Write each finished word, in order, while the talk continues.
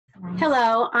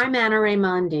Hello, I'm Anna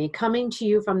Raimondi, coming to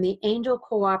you from the Angel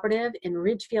Cooperative in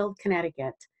Ridgefield,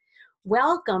 Connecticut.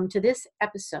 Welcome to this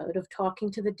episode of Talking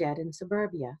to the Dead in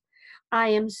Suburbia. I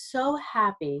am so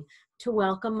happy to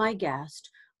welcome my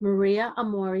guest, Maria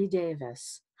Amori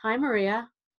Davis. Hi, Maria.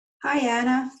 Hi,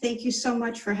 Anna. Thank you so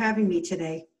much for having me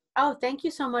today. Oh, thank you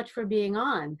so much for being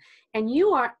on. And you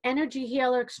are energy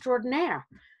healer extraordinaire.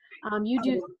 You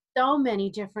do so many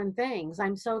different things.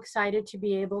 I'm so excited to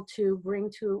be able to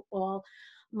bring to all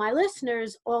my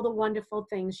listeners all the wonderful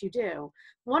things you do.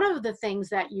 One of the things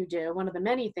that you do, one of the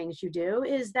many things you do,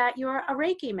 is that you're a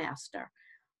Reiki master.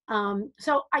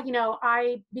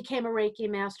 I became a Reiki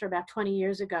master about 20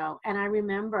 years ago, and I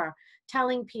remember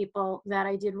telling people that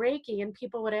I did Reiki, and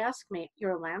people would ask me,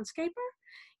 "You're a landscaper?"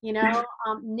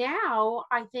 Now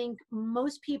I think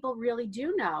most people really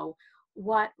do know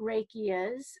what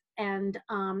Reiki is and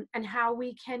how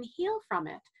we can heal from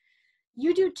it.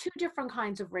 You do two different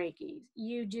kinds of Reiki.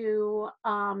 You do,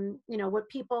 what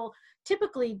people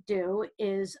typically do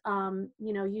is,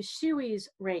 Usui's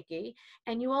Reiki,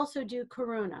 and you also do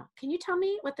Karuna. Can you tell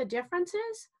me what the difference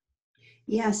is?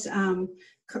 Yes,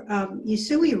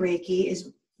 Usui Reiki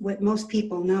is what most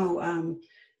people know.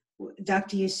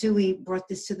 Dr. Usui brought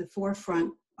this to the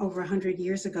forefront over 100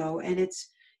 years ago, and it's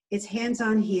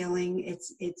hands-on healing.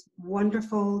 It's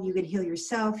wonderful. You can heal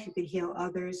yourself. You can heal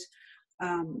others.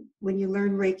 When you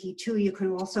learn Reiki too, you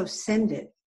can also send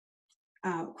it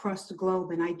across the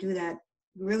globe, and I do that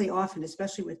really often,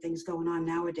 especially with things going on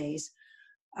nowadays.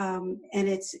 And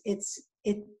it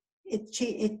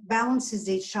balances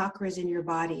the chakras in your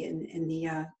body and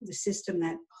the system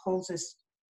that holds us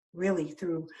really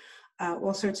through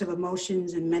all sorts of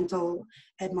emotions and mental,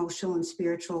 emotional, and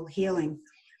spiritual healing.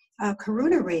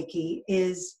 Karuna Reiki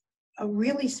is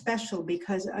really special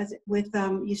because with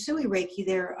Usui Reiki,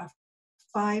 there are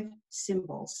 5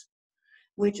 symbols,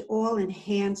 which all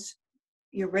enhance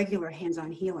your regular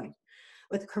hands-on healing.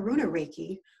 With Karuna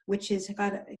Reiki, which is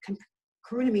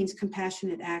Karuna means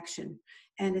compassionate action,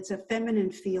 and it's a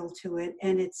feminine feel to it,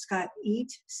 and it's got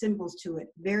 8 symbols to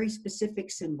it, very specific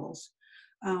symbols.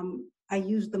 I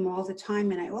use them all the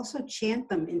time, and I also chant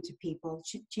them into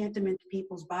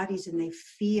people's bodies, and they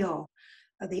feel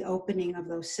the opening of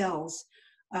those cells.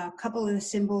 A couple of the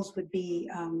symbols would be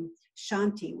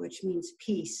Shanti, which means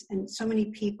peace, and so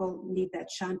many people need that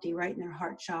Shanti right in their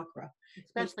heart chakra.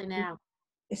 Especially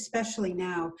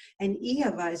now. And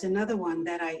Iava is another one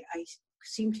that I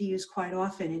seem to use quite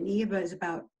often, and Iava is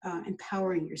about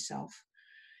empowering yourself.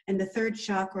 And the 3rd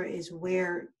chakra is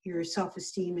where your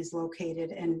self-esteem is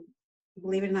located, and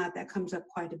believe it or not, that comes up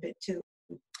quite a bit too.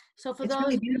 So for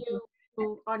those of you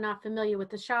who are not familiar with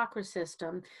the chakra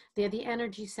system, they're the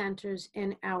energy centers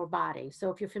in our body.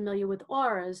 So if you're familiar with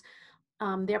auras,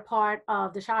 they're part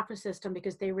of the chakra system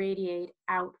because they radiate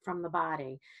out from the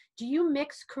body. Do you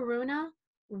mix Karuna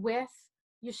with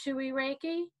Usui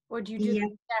Reiki, or do you do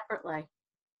them separately?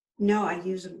 No, I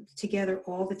use them together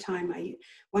all the time.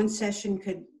 One session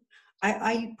could,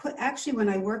 I put, actually when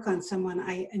I work on someone,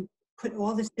 I put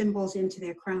all the symbols into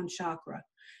their crown chakra.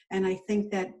 And I think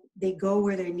that they go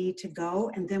where they need to go.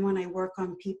 And then when I work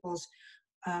on people's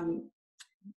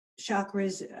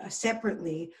chakras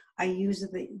separately, I use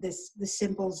the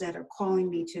symbols that are calling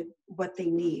me to what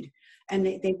they need. And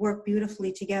they work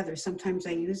beautifully together. Sometimes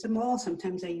I use them all,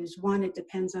 sometimes I use one. It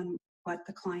depends on what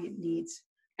the client needs.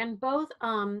 And both,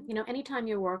 anytime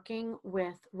you're working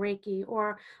with Reiki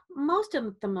or most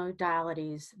of the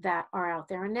modalities that are out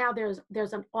there, and now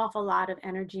there's an awful lot of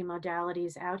energy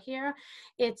modalities out here,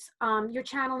 it's you're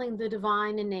channeling the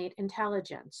divine innate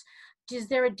intelligence. Is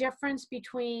there a difference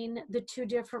between the 2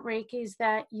 different Reikis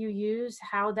that you use,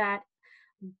 how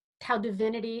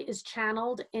divinity is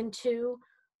channeled into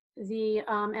the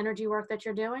energy work that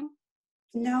you're doing?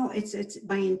 No, it's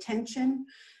my intention.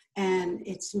 And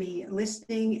it's me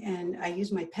listening, and I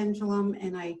use my pendulum,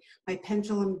 and my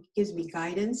pendulum gives me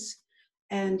guidance.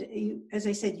 And as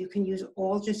I said, you can use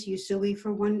all just Usui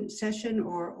for one session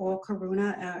or all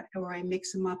Karuna, or I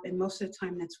mix them up, and most of the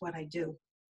time that's what I do.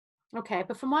 Okay,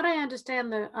 but from what I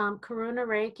understand, the Karuna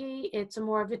Reiki, it's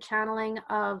more of a channeling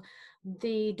of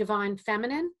the divine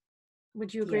feminine.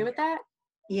 Would you agree with that?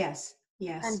 Yes,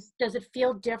 yes. And does it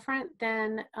feel different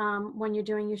than when you're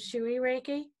doing Usui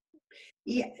Reiki?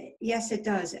 Yeah, yes, it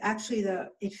does. Actually,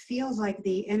 it feels like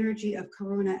the energy of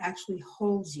Karuna actually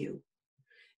holds you.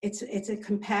 It's a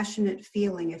compassionate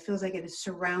feeling. It feels like it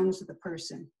surrounds the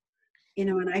person.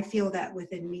 And I feel that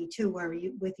within me too, where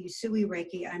with Usui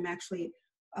Reiki, I'm actually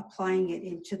applying it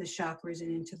into the chakras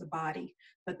and into the body.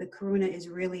 But the Karuna is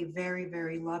really very,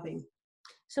 very loving.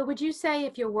 So would you say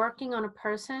if you're working on a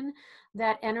person,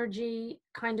 that energy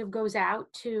kind of goes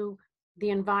out to the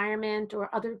environment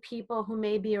or other people who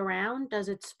may be around? Does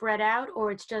it spread out, or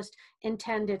it's just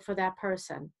intended for that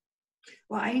person?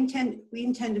 Well, we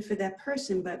intended for that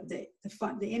person, but the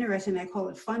fun, the interesting, I call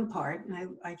it fun part,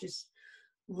 and I just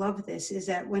love this, is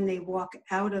that when they walk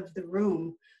out of the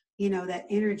room, that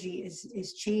energy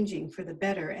is changing for the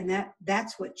better, and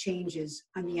that's what changes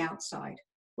on the outside.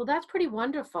 Well, that's pretty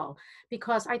wonderful,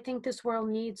 because I think this world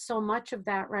needs so much of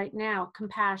that right now,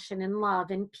 compassion and love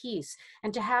and peace.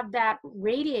 And to have that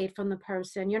radiate from the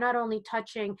person, you're not only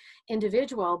touching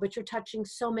individual, but you're touching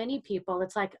so many people.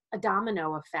 It's like a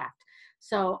domino effect.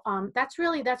 So that's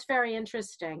very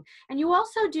interesting. And you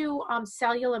also do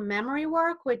cellular memory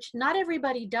work, which not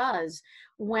everybody does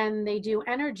when they do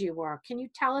energy work. Can you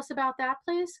tell us about that,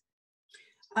 please?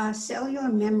 Cellular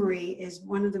memory is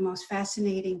one of the most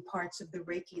fascinating parts of the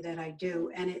Reiki that I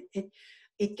do, and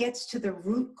it gets to the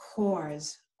root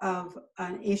cause of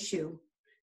an issue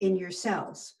in your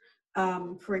cells.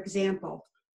 For example,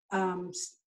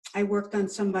 I worked on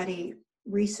somebody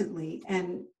recently,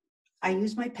 and I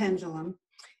use my pendulum,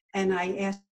 and I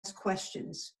ask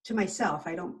questions to myself.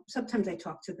 I don't. Sometimes I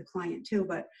talk to the client too,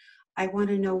 but I want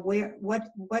to know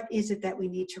what is it that we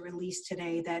need to release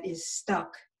today that is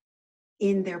stuck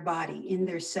in their body, in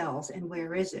their cells, and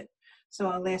where is it? So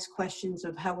I'll ask questions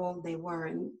of how old they were.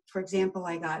 And for example,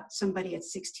 I got somebody at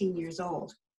 16 years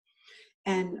old.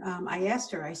 And I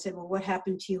asked her, I said, well, what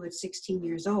happened to you at 16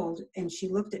 years old? And she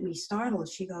looked at me startled.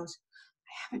 She goes,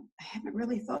 I haven't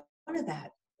really thought of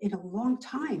that in a long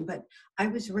time, but I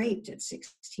was raped at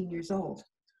 16 years old.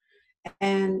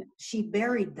 And she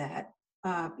buried that,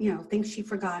 thinks she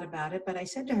forgot about it. But I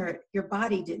said to her, your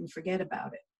body didn't forget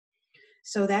about it.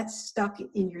 So that's stuck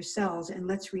in your cells, and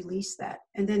let's release that.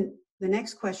 And then the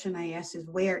next question I asked is,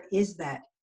 where is that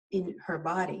in her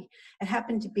body? It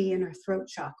happened to be in her throat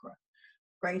chakra,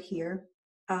 right here.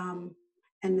 And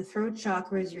the throat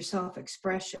chakra is your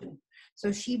self-expression.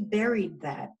 So she buried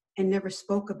that and never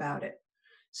spoke about it.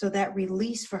 So that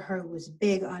release for her was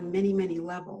big on many, many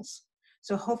levels.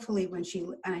 So hopefully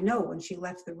and I know when she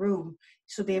left the room,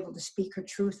 she'll be able to speak her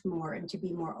truth more and to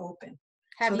be more open.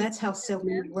 Have So you that's how seen her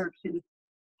Sylvie since? works.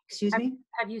 Excuse me?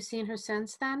 Have you seen her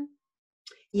since then?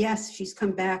 Yes, she's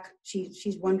come back.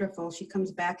 She's wonderful. She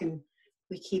comes back, and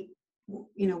we keep,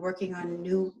 working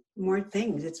on more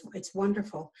things. It's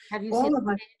wonderful. Have you seen All the of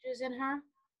us. changes in her?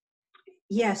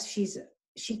 Yes,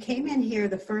 she came in here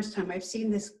the first time. I've seen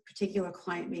this particular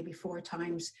client maybe 4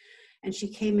 times, and she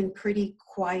came in pretty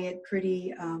quiet,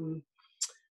 pretty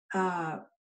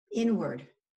inward.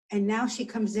 And now she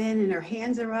comes in and her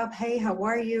hands are up. Hey, how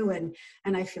are you? And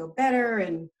I feel better.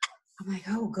 And I'm like,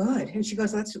 oh, good. And she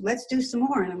goes, let's do some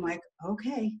more. And I'm like,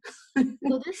 okay.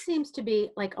 So this seems to be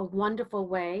like a wonderful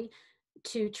way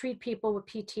to treat people with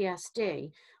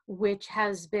PTSD, which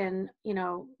has been,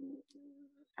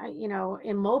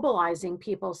 immobilizing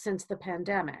people since the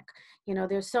pandemic.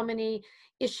 There's so many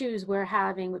issues we're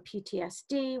having with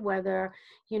PTSD, whether,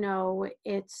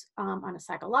 it's on a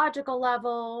psychological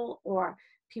level, or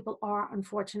people are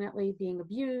unfortunately being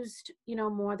abused,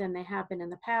 more than they have been in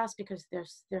the past, because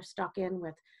they're stuck in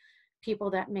with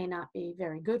people that may not be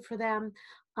very good for them.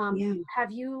 Yeah.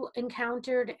 Have you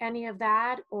encountered any of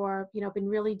that, or, been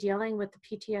really dealing with the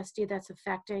PTSD that's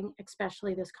affecting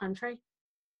especially this country?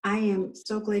 I am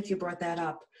so glad you brought that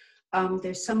up.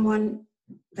 There's someone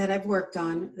that I've worked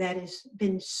on that has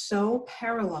been so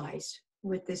paralyzed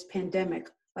with this pandemic,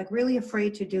 like really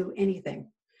afraid to do anything.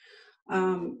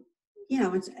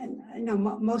 And I know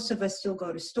most of us still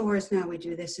go to stores now, we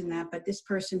do this and that, but this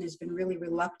person has been really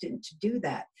reluctant to do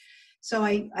that. So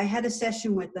I had a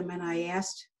session with them, and I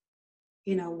asked,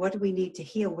 what do we need to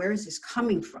heal? Where is this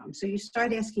coming from? So you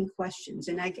start asking questions,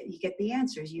 and you get the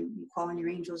answers. You call on your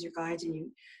angels, your guides, and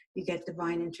you get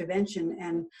divine intervention.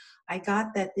 And I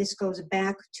got that this goes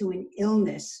back to an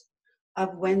illness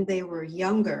of when they were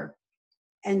younger,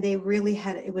 and they really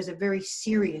it was a very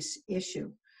serious issue.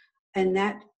 And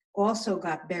that also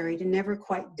got buried and never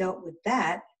quite dealt with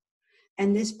that.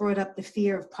 And this brought up the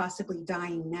fear of possibly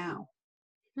dying now.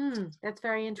 That's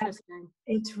very interesting.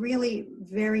 It's really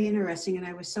very interesting. And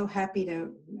I was so happy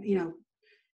to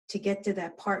get to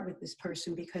that part with this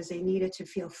person, because they needed to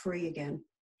feel free again.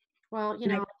 Well, I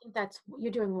think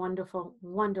you're doing wonderful,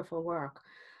 wonderful work.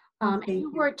 And Thank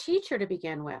you you. were a teacher to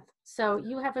begin with. So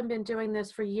you haven't been doing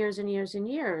this for years and years and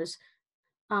years.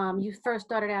 You first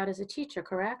started out as a teacher,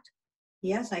 correct?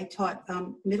 Yes, I taught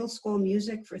middle school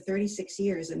music for 36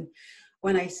 years. And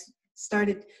when I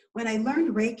started, when I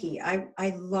learned Reiki, I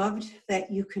loved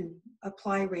that you can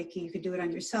apply Reiki. You could do it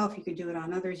on yourself. You could do it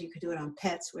on others. You could do it on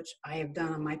pets, which I have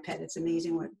done on my pet. It's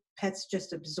amazing what pets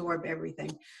just absorb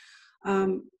everything.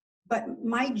 But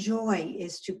my joy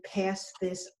is to pass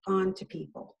this on to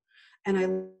people. And I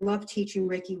love teaching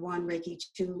Reiki 1, Reiki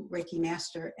 2, Reiki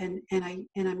Master. And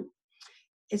I'm,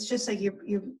 it's just like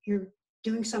you're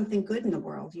doing something good in the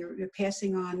world. You're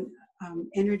passing on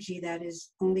energy that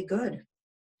is only good.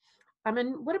 I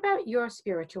mean, what about your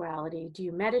spirituality? Do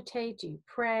you meditate? Do you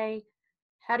pray?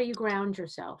 How do you ground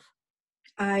yourself?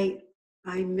 I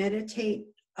meditate.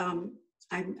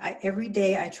 Every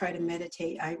day I try to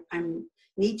meditate. I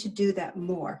need to do that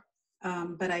more.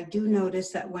 But I do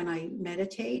notice that when I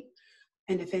meditate,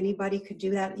 and if anybody could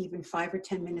do that, even 5 or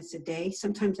 10 minutes a day,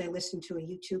 sometimes I listen to a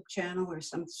YouTube channel or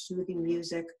some soothing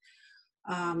music.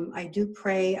 I do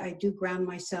pray. I do ground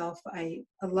myself. I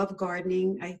love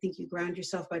gardening. I think you ground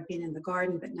yourself by being in the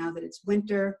garden. But now that it's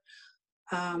winter,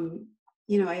 I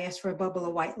ask for a bubble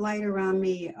of white light around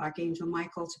me, Archangel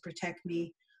Michael to protect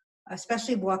me,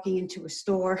 especially walking into a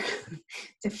store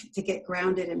to get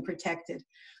grounded and protected.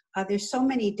 There's so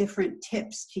many different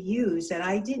tips to use that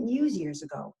I didn't use years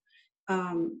ago.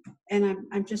 And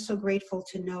I'm just so grateful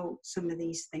to know some of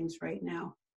these things right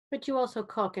now. But you also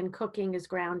cook, and cooking is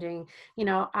grounding.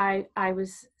 I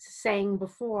was saying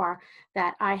before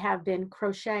that I have been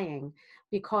crocheting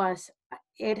because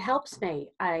it helps me.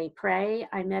 I pray,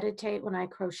 I meditate when I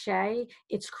crochet.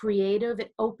 It's creative.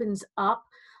 It opens up,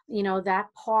 that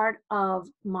part of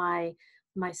my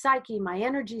psyche, my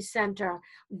energy center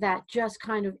that just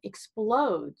kind of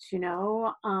explodes,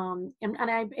 and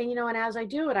as I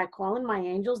do it, I call in my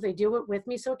angels. They do it with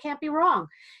me, so it can't be wrong.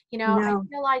 I No,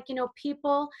 feel like,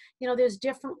 people, there's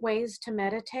different ways to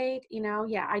meditate.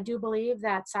 Yeah, I do believe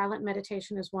that silent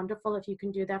meditation is wonderful if you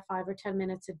can do that 5 or 10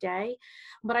 minutes a day.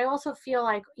 But I also feel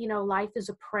like, life is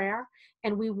a prayer,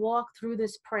 and we walk through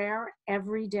this prayer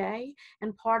every day.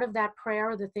 And part of that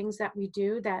prayer are the things that we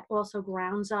do that also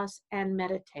grounds us and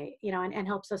meditate, and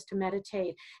helps us to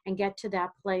meditate and get to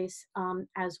that place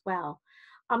as well.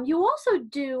 You also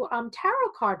do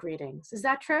tarot card readings. Is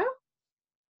that true?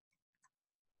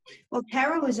 well,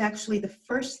 tarot is actually the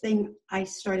first thing I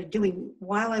started doing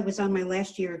while I was on my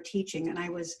last year of teaching, and I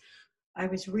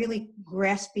was really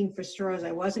grasping for straws.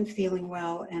 I wasn't feeling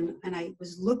well, and I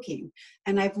was looking,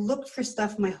 and I've looked for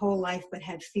stuff my whole life, but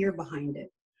had fear behind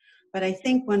it. But I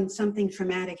think when something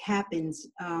traumatic happens,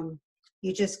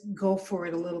 you just go for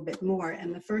it a little bit more.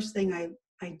 And the first thing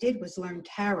I did was learn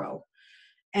tarot.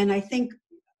 And I think,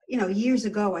 years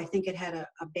ago, I think it had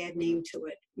a bad name to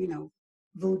it,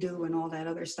 voodoo and all that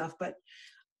other stuff. But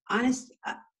honest,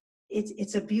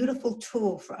 it's a beautiful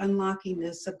tool for unlocking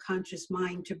the subconscious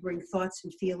mind to bring thoughts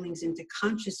and feelings into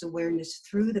conscious awareness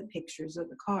through the pictures of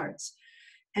the cards.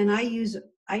 And I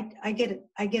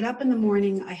get up in the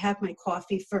morning, I have my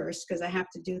coffee first because I have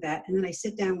to do that. And then I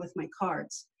sit down with my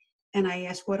cards and I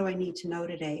ask, what do I need to know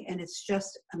today? And it's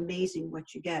just amazing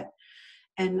what you get.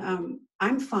 And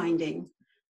I'm finding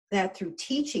that through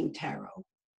teaching tarot,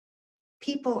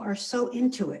 people are so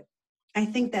into it. I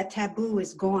think that taboo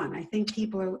is gone. I think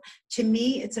to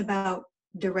me, it's about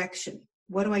direction.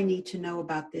 What do I need to know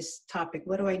about this topic?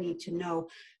 What do I need to know?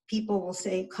 People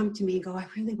will come to me and go, I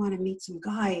really want to meet some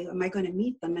guy. Am I going to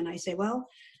meet them? And I say, well,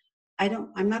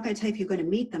 I'm not going to tell you if you're going to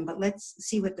meet them, but let's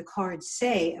see what the cards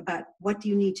say about what do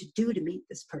you need to do to meet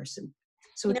this person.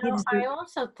 So I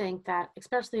also think that,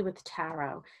 especially with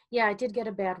tarot, yeah, I did get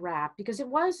a bad rap because it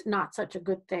was not such a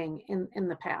good thing in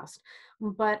the past.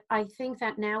 But I think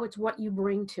that now it's what you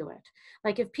bring to it.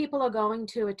 Like if people are going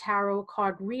to a tarot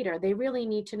card reader, they really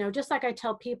need to know, just like I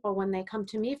tell people when they come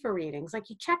to me for readings,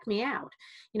 like you check me out,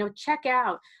 check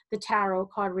out the tarot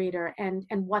card reader and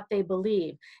what they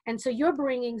believe. And so you're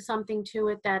bringing something to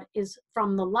it that is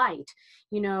from the light.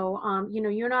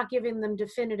 You're not giving them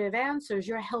definitive answers.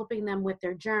 You're helping them with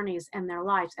their journeys and their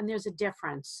lives. And there's a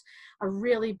difference, a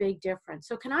really big difference.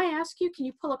 So can I ask you, can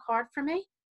you pull a card for me?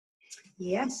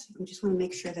 Yes, I just want to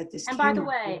make sure that this And by the camera.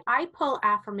 way, I pull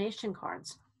affirmation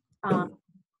cards.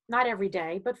 Not every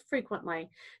day, but frequently.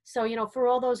 So, for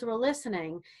all those who are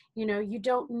listening, you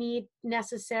don't need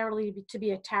necessarily to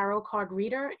be a tarot card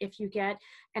reader. If you get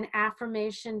an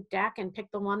affirmation deck and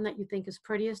pick the one that you think is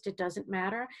prettiest, it doesn't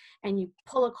matter. And you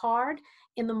pull a card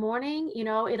in the morning,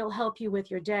 it'll help you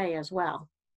with your day as well.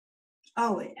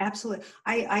 Oh, absolutely.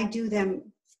 I do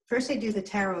them. First I do the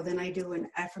tarot, then I do an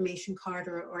affirmation card,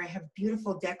 or I have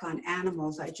beautiful deck on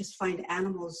animals. I just find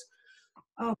animals,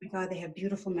 oh my God, they have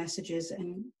beautiful messages.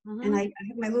 And I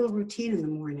have my little routine in the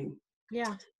morning.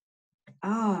 Yeah.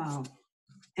 Oh,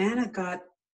 Anna got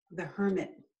the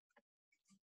Hermit.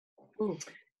 Ooh.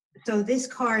 So this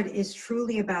card is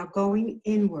truly about going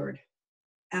inward.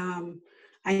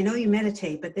 I know you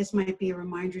meditate, but this might be a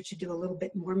reminder to do a little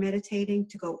bit more meditating,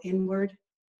 to go inward,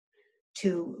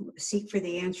 to seek for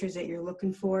the answers that you're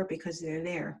looking for, because they're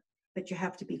there, but you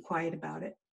have to be quiet about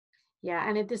it. Yeah,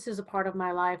 and this is a part of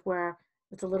my life where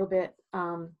it's a little bit,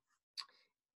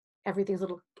 everything's a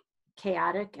little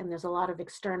chaotic and there's a lot of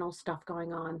external stuff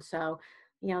going on. So,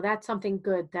 that's something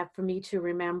good that for me to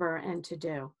remember and to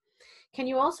do. Can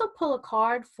you also pull a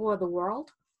card for the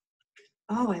world?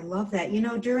 Oh, I love that.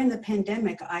 During the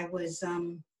pandemic, I was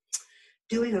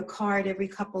doing a card every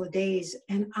couple of days,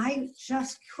 and I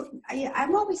just couldn't.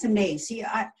 I'm always amazed. See,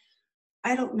 I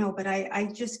don't know, but I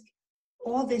just,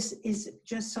 all this is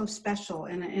just so special,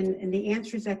 and the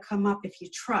answers that come up if you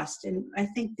trust. And I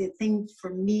think the thing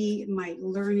for me, my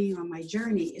learning on my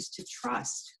journey, is to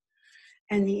trust,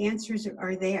 and the answers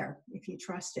are there if you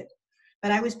trust it.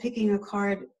 But I was picking a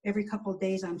card every couple of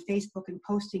days on Facebook and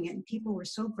posting it, and people were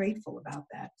so grateful about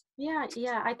that. Yeah,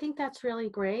 I think that's really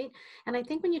great. And I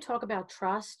think when you talk about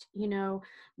trust,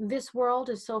 this world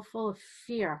is so full of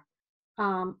fear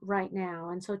right now.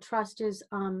 And so trust is,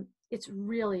 it's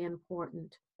really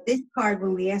important. This card,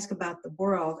 when we ask about the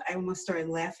world, I almost started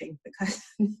laughing because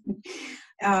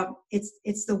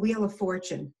it's the Wheel of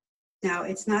Fortune. Now,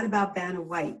 it's not about Vanna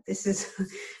White. This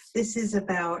is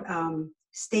about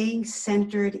staying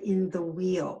centered in the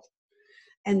wheel.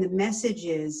 And the message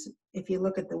is, if you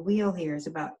look at the wheel here, is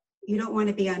about, you don't want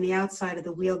to be on the outside of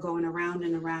the wheel going around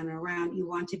and around and around. You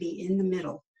want to be in the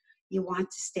middle. You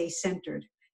want to stay centered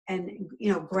and,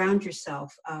 ground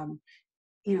yourself.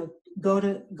 Go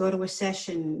to a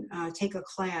session, take a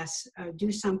class,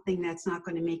 do something that's not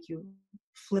going to make you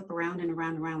flip around and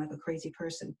around and around like a crazy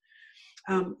person.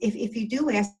 If you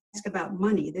do ask about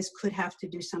money, this could have to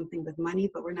do something with money,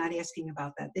 but we're not asking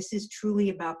about that. This is truly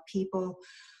about people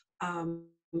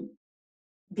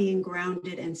being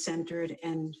grounded and centered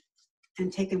and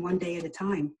taking one day at a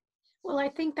time. Well, I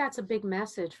think that's a big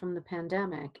message from the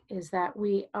pandemic, is that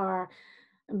we are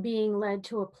being led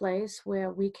to a place where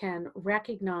we can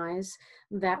recognize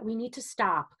that we need to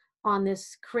stop on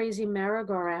this crazy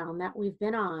merry-go-round that we've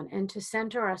been on, and to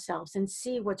center ourselves and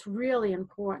see what's really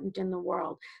important in the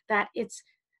world. That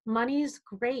money is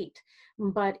great,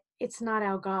 but it's not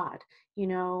our God.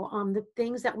 The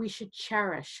things that we should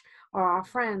cherish are our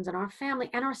friends and our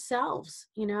family and ourselves.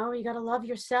 You got to love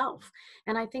yourself.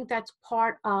 And I think that's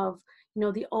part of,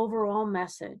 the overall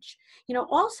message.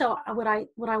 Also what I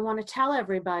want to tell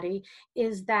everybody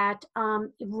is that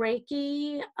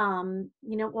Reiki,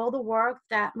 all the work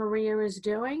that Maria is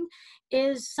doing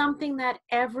is something that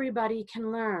everybody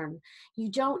can learn. You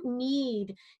don't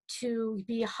need to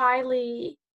be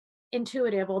highly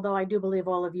intuitive, although I do believe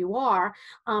all of you are,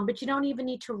 but you don't even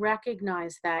need to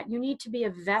recognize that. You need to be a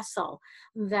vessel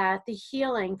that the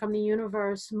healing from the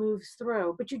universe moves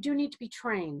through, but you do need to be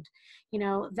trained.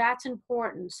 That's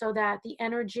important, so that the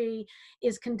energy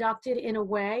is conducted in a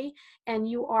way and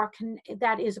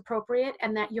that is appropriate,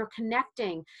 and that you're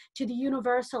connecting to the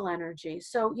universal energy.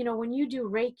 So, when you do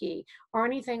Reiki or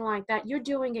anything like that, you're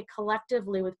doing it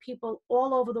collectively with people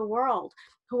all over the world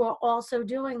who are also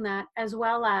doing that, as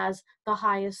well as the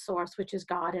highest source, which is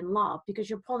God and love, because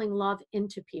you're pulling love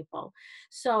into people.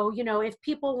 So, if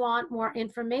people want more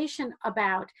information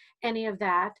about any of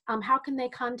that, how can they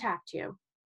contact you?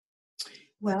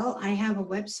 Well, I have a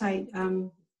website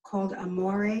called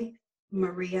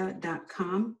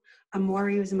amoremaria.com. Amore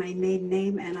is my maiden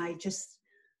name, and I'm just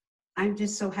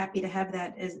so happy to have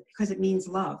that, because it means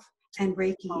love, and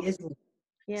Reiki is love.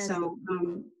 Yeah. So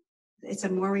it's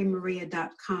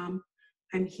amoremaria.com.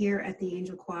 I'm here at the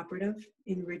Angel Cooperative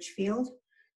in Richfield,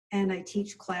 and I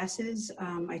teach classes.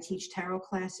 I teach tarot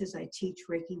classes. I teach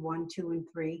Reiki 1, 2, and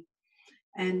 3.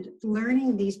 And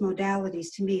learning these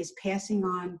modalities, to me, is passing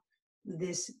on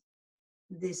this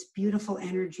beautiful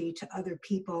energy to other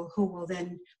people, who will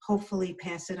then hopefully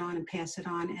pass it on and pass it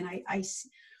on. And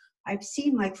I've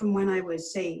seen, like, from when I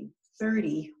was, say,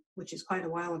 30, which is quite a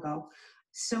while ago,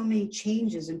 so many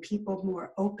changes, and people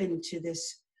more open to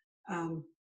this,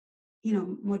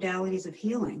 modalities of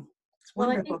healing. It's Well,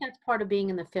 I wonderful. think that's part of being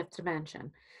in the fifth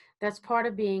dimension. That's part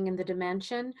of being in the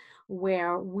dimension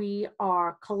where we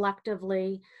are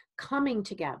collectively coming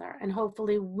together, and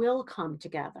hopefully will come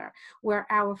together, where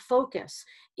our focus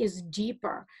is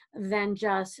deeper than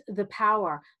just the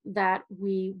power that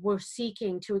we were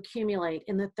seeking to accumulate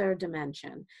in the third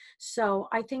dimension. So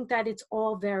I think that it's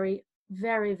all very,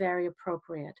 very, very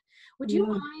appropriate. Would you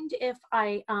Yeah, mind if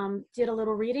I did a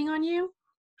little reading on you?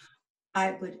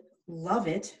 I would love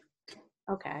it.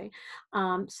 Okay.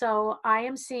 So I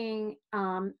am seeing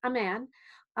a man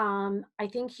I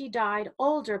think he died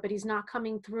older, but he's not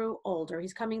coming through older.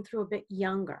 He's coming through a bit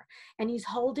younger. And he's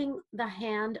holding the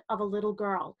hand of a little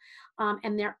girl.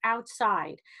 And they're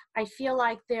outside. I feel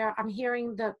like I'm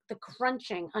hearing the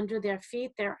crunching under their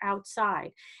feet. They're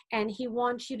outside. And he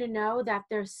wants you to know that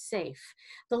they're safe.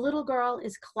 The little girl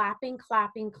is clapping,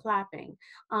 clapping, clapping.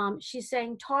 She's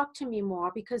saying, talk to me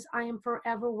more because I am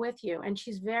forever with you. And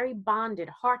she's very bonded,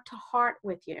 heart to heart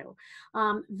with you.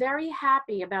 Very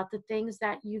happy about the things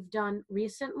that you've done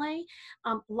recently.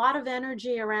 A lot of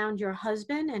energy around your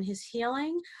husband and his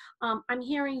healing. I'm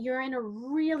hearing you're in a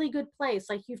really good place,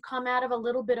 like you've come out of a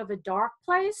little bit of a dark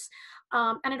place.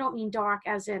 And I don't mean dark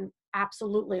as in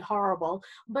absolutely horrible,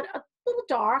 but a little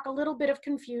dark, a little bit of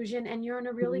confusion, and you're in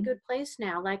a really Mhm. good place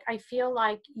now. Like I feel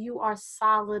like you are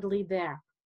solidly there.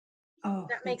 Oh,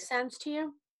 That makes sense to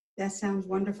you? that sounds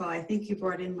wonderful. I think you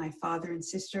brought in my father and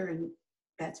sister, and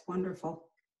that's wonderful.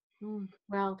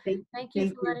 Well, Thank, thank you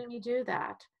thank for you. letting me do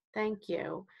that. Thank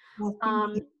you. Well,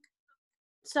 thank you. Um,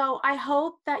 So I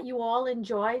hope that you all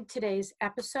enjoyed today's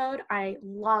episode. I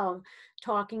love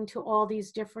talking to all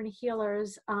these different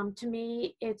healers. To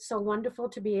me, it's so wonderful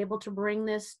to be able to bring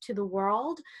this to the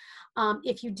world.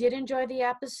 If you did enjoy the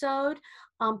episode,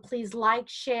 please like,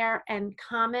 share, and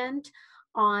comment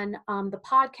on the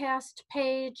podcast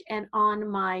page and on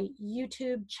my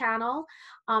YouTube channel.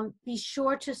 Be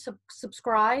sure to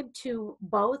subscribe to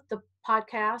both the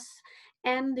podcasts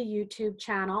and the YouTube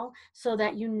channel so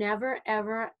that you never,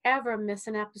 ever, ever miss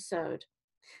an episode.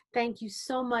 Thank you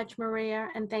so much, Maria,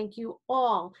 and thank you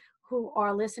all who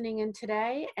are listening in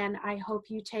today. And I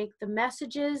hope you take the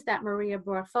messages that Maria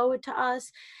brought forward to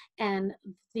us and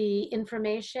the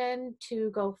information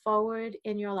to go forward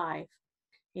in your life.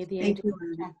 May the Thank angels you,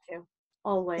 Anna. protect you Thank,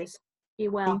 always. Be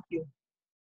well. thank you.